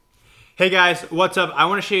Hey guys, what's up? I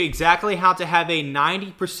want to show you exactly how to have a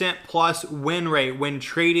 90% plus win rate when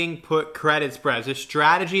trading put credit spreads. This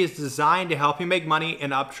strategy is designed to help you make money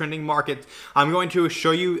in uptrending markets. I'm going to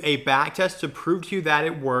show you a back test to prove to you that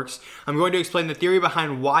it works. I'm going to explain the theory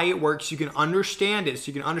behind why it works so you can understand it, so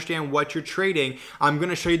you can understand what you're trading. I'm going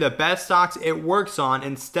to show you the best stocks it works on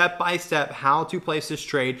and step by step how to place this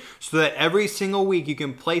trade so that every single week you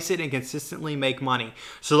can place it and consistently make money.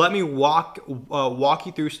 So let me walk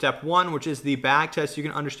you through step one, which is the back test, so you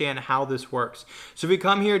can understand how this works. So if we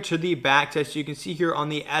come here to the back test, you can see here on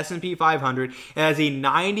the S&P 500, it has a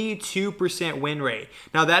 92% win rate.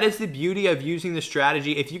 Now that is the beauty of using the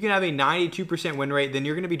strategy. If you can have a 92% win rate, then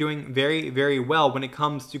you're going to be doing very, very well when it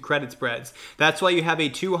comes to credit spreads. That's why you have a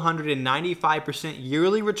 295%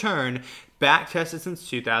 yearly return back tested since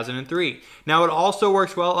 2003. Now it also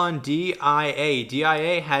works well on DIA.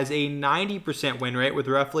 DIA has a 90% win rate with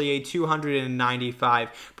roughly a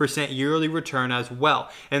 295% yearly return as well.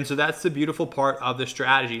 And so that's the beautiful part of the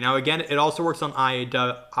strategy. Now again, it also works on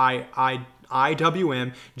IWM,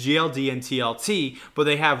 GLD, and TLT, but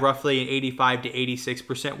they have roughly an 85 to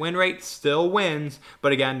 86% win rate. Still wins,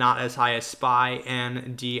 but again, not as high as SPY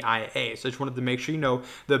and DIA. So I just wanted to make sure you know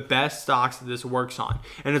the best stocks that this works on.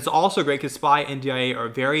 And it's also great because SPY and DIA are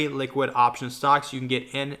very liquid option stocks. You can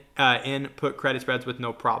get in put credit spreads with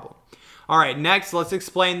no problem. All right, next, let's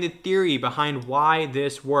explain the theory behind why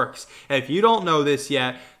this works. If you don't know this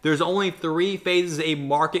yet, there's only three phases a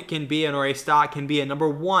market can be in or a stock can be in. Number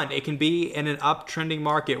one, it can be in an uptrending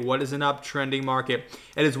market. What is an uptrending market?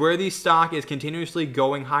 It is where the stock is continuously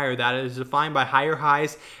going higher. That is defined by higher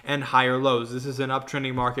highs and higher lows. This is an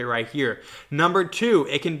uptrending market right here. Number two,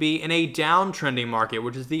 it can be in a downtrending market,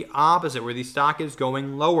 which is the opposite, where the stock is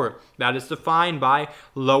going lower. That is defined by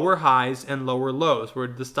lower highs and lower lows, where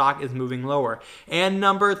the stock is moving lower. And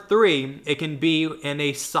number three, it can be in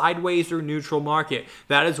a sideways or neutral market.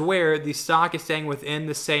 That is where the stock is staying within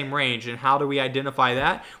the same range. And how do we identify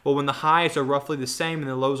that? Well, when the highs are roughly the same and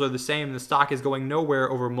the lows are the same and the stock is going nowhere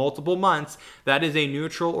over multiple months, that is a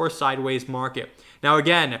neutral or sideways market. Now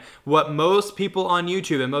again, what most people on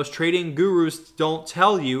YouTube and most trading gurus don't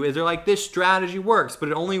tell you is they're like, this strategy works, but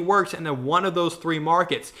it only works in one of those three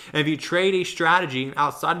markets. And if you trade a strategy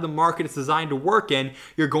outside of the market it's designed to work in,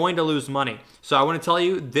 you're going to lose money. So I want to tell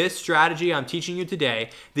you, this strategy I'm teaching you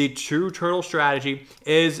today, the True Turtle strategy,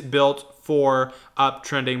 is built for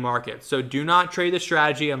uptrending markets. So do not trade the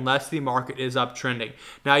strategy unless the market is uptrending.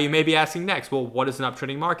 Now you may be asking next, well, what is an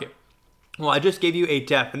uptrending market? Well, I just gave you a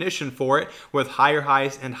definition for it with higher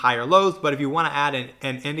highs and higher lows, but if you want to add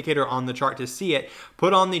an indicator on the chart to see it,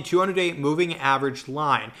 put on the 200-day moving average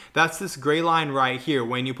line. That's this gray line right here.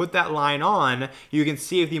 When you put that line on, you can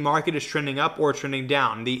see if the market is trending up or trending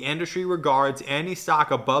down. The industry regards any stock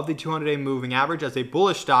above the 200-day moving average as a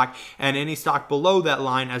bullish stock and any stock below that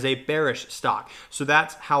line as a bearish stock. So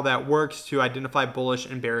that's how that works to identify bullish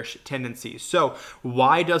and bearish tendencies. So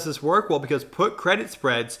why does this work? Well, because put credit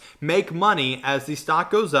spreads make money as the stock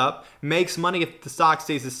goes up, makes money if the stock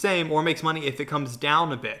stays the same, or makes money if it comes down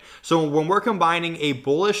a bit. So when we're combining a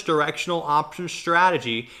bullish directional option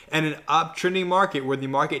strategy and an uptrending market where the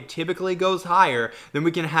market typically goes higher, then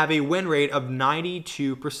we can have a win rate of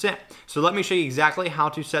 92%. So let me show you exactly how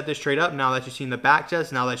to set this trade up now that you've seen the back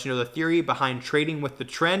test, now that you know the theory behind trading with the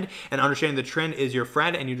trend and understanding the trend is your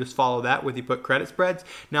friend and you just follow that with the put credit spreads.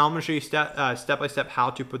 Now I'm going to show you step by step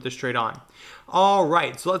how to put this trade on. All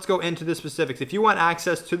right, so let's go into the specifics. If you want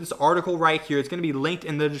access to this article right here, it's going to be linked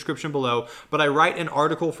in the description below, but I write an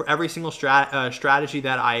article for every single strategy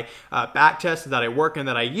that I backtest, that I work and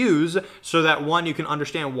that I use, so that one, you can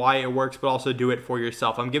understand why it works, but also do it for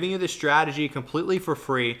yourself. I'm giving you this strategy completely for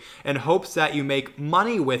free in hopes that you make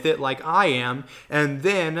money with it like I am, and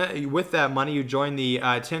then with that money, you join the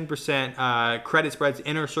 10% Credit Spreads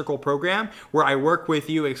Inner Circle program, where I work with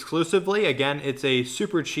you exclusively. Again, it's a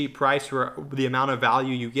super cheap price for the amount of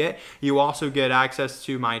value you get. You also get access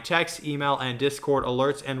to my text, email, and Discord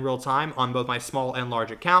alerts in real time on both my small and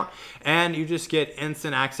large account, and you just get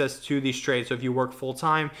instant access to these trades. So if you work full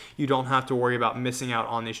time, you don't have to worry about missing out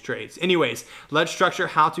on these trades. Anyways, let's structure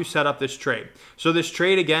how to set up this trade. So this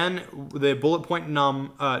trade, again, the bullet point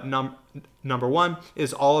number one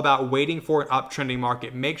is all about waiting for an uptrending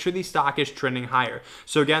market. Make sure the stock is trending higher.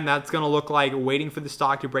 So again, that's going to look like waiting for the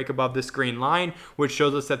stock to break above this green line, which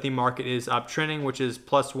shows us that the market is uptrending, which is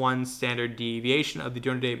 +1 standard deviation of the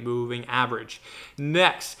 200-day moving average.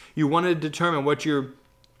 Next, you want to determine what your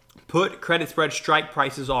put credit spread strike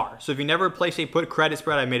prices are. So if you never placed a put credit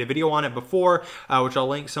spread, I made a video on it before, which I'll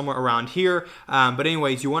link somewhere around here. But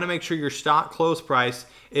anyways, you want to make sure your stock close price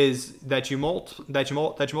is that you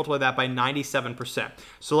multiply that by 97%.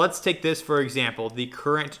 So let's take this for example, the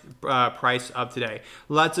current price of today.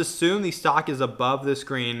 Let's assume the stock is above this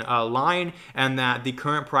green line and that the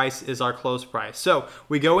current price is our close price. So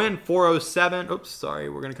we go in 407. Oops, sorry.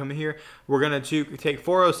 We're going to come in here. We're going to take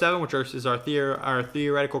 407, which is our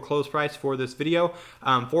theoretical close price for this video.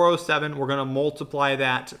 407. We're going to multiply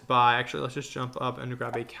that by. Actually, let's just jump up and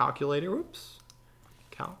grab a calculator. Whoops.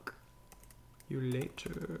 Calc. You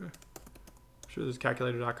later. Sure, this is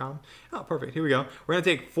calculator.com. Oh, perfect. Here we go. We're going to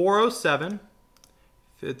take 407.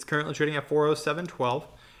 It's currently trading at 407.12.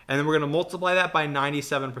 And then we're going to multiply that by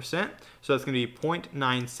 97%. So that's going to be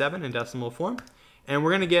 0.97 in decimal form. And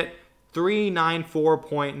we're going to get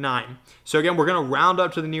 394.9. So again, we're going to round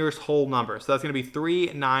up to the nearest whole number. So that's going to be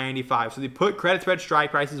 395. So the put credit spread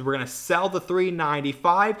strike prices, we're going to sell the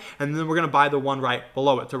 395 and then we're going to buy the one right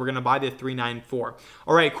below it. So we're going to buy the 394.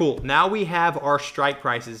 All right, cool. Now we have our strike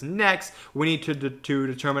prices. Next, we need to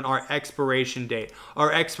determine our expiration date.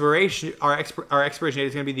 Our expiration date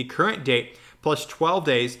is going to be the current date plus 12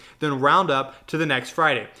 days, then round up to the next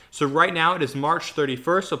Friday. So right now it is March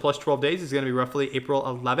 31st, so plus 12 days is going to be roughly April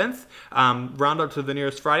 11th. Round up to the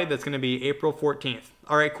nearest Friday, that's going to be April 14th.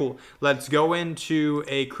 All right, cool. Let's go into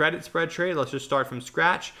a credit spread trade. Let's just start from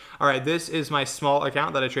scratch. All right, this is my small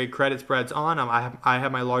account that I trade credit spreads on. I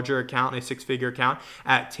have my larger account, a 6-figure account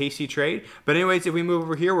at Tasty Trade. But anyways, if we move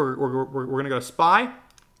over here, we're going to go to SPY.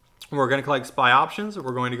 We're going to collect SPY options.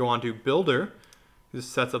 We're going to go on to Builder. This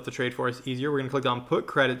sets up the trade for us easier. We're going to click on Put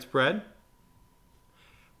Credit Spread.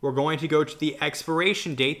 We're going to go to the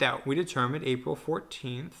expiration date that we determined, April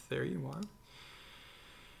 14th. There you are.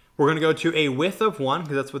 We're going to go to a width of 1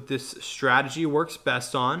 because that's what this strategy works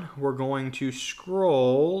best on. We're going to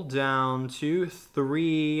scroll down to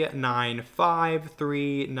 395,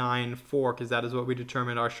 394 because that is what we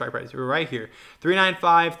determined our strike price. We're right here.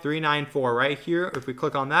 395, 394 right here. If we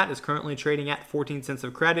click on that, it's currently trading at 14 cents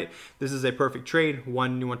of credit. This is a perfect trade,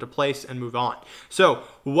 one you want to place and move on. So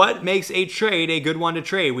what makes a trade a good one to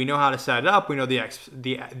trade? We know how to set it up. We know the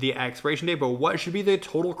expiration date, but what should be the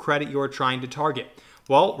total credit you're trying to target?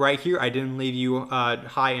 Well, right here, I didn't leave you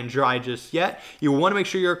high and dry just yet. You want to make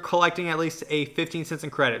sure you're collecting at least a 15 cents in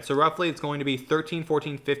credit. So roughly, it's going to be 13,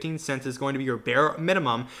 14, 15 cents is going to be your bare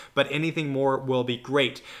minimum, but anything more will be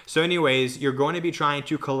great. So anyways, you're going to be trying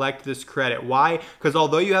to collect this credit. Why? Because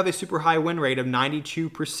although you have a super high win rate of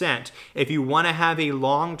 92%, if you want to have a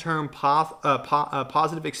long-term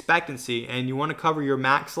positive expectancy and you want to cover your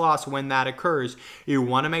max loss when that occurs, you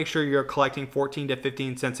want to make sure you're collecting 14 to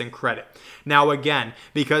 15 cents in credit. Now, again,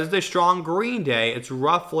 because of the strong green day, it's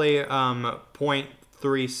roughly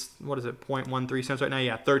 0.13 cents right now.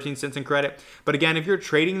 Yeah, 13 cents in credit. But again, if you're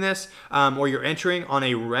trading this or you're entering on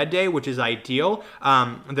a red day, which is ideal,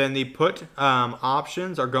 then the put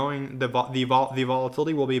options are going, the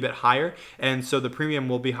volatility will be a bit higher. And so the premium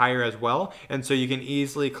will be higher as well. And so you can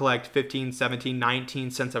easily collect 15, 17, 19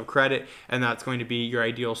 cents of credit. And that's going to be your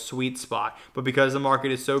ideal sweet spot. But because the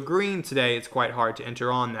market is so green today, it's quite hard to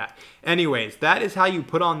enter on that. Anyways, that is how you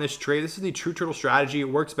put on this trade. This is the True Turtle strategy. It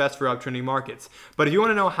works best for uptrending markets. But if you want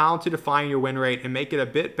to know how to define your win rate and make it a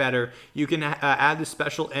bit better, you can add the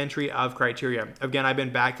special entry of criteria. Again, I've been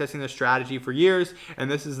backtesting this strategy for years, and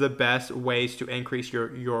this is the best ways to increase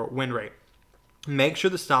your win rate. Make sure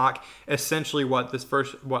the stock, essentially what this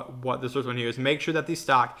first one here is, make sure that the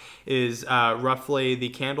stock is roughly, the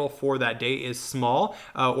candle for that day is small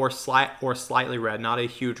or slightly red, not a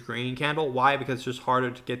huge green candle. Why? Because it's just harder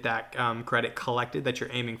to get that credit collected that you're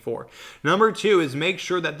aiming for. Number 2 is make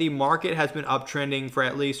sure that the market has been uptrending for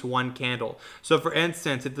at least one candle. So for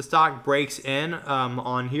instance, if the stock breaks in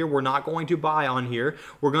on here, we're not going to buy on here.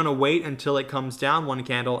 We're going to wait until it comes down one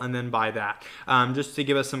candle and then buy that, just to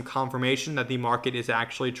give us some confirmation that the market is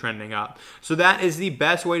actually trending up. So that is the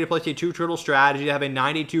best way to place a True Turtle strategy to have a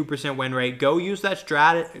 92% win rate. Go use that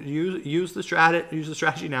use the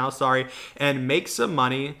strategy now, and make some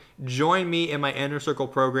money. Join me in my Inner Circle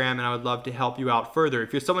program, and I would love to help you out further.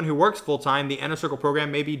 If you're someone who works full-time, the Inner Circle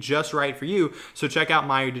program may be just right for you. So check out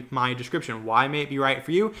my description. Why may it be right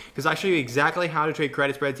for you? Because I show you exactly how to trade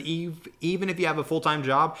credit spreads, even if you have a full-time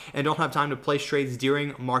job and don't have time to place trades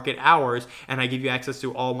during market hours. And I give you access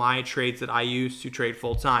to all my trades that I use to trade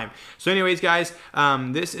full-time. So anyways, guys,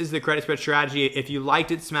 this is the credit spread strategy. If you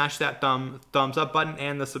liked it, smash that thumbs up button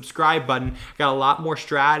and the subscribe button. Got a lot more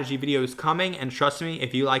strategy videos coming, and trust me,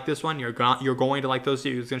 if you like this one, you're going to like those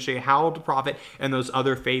videos. It's going to show you how to profit in those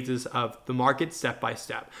other phases of the market step by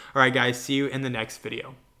step. All right, guys, see you in the next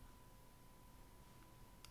video.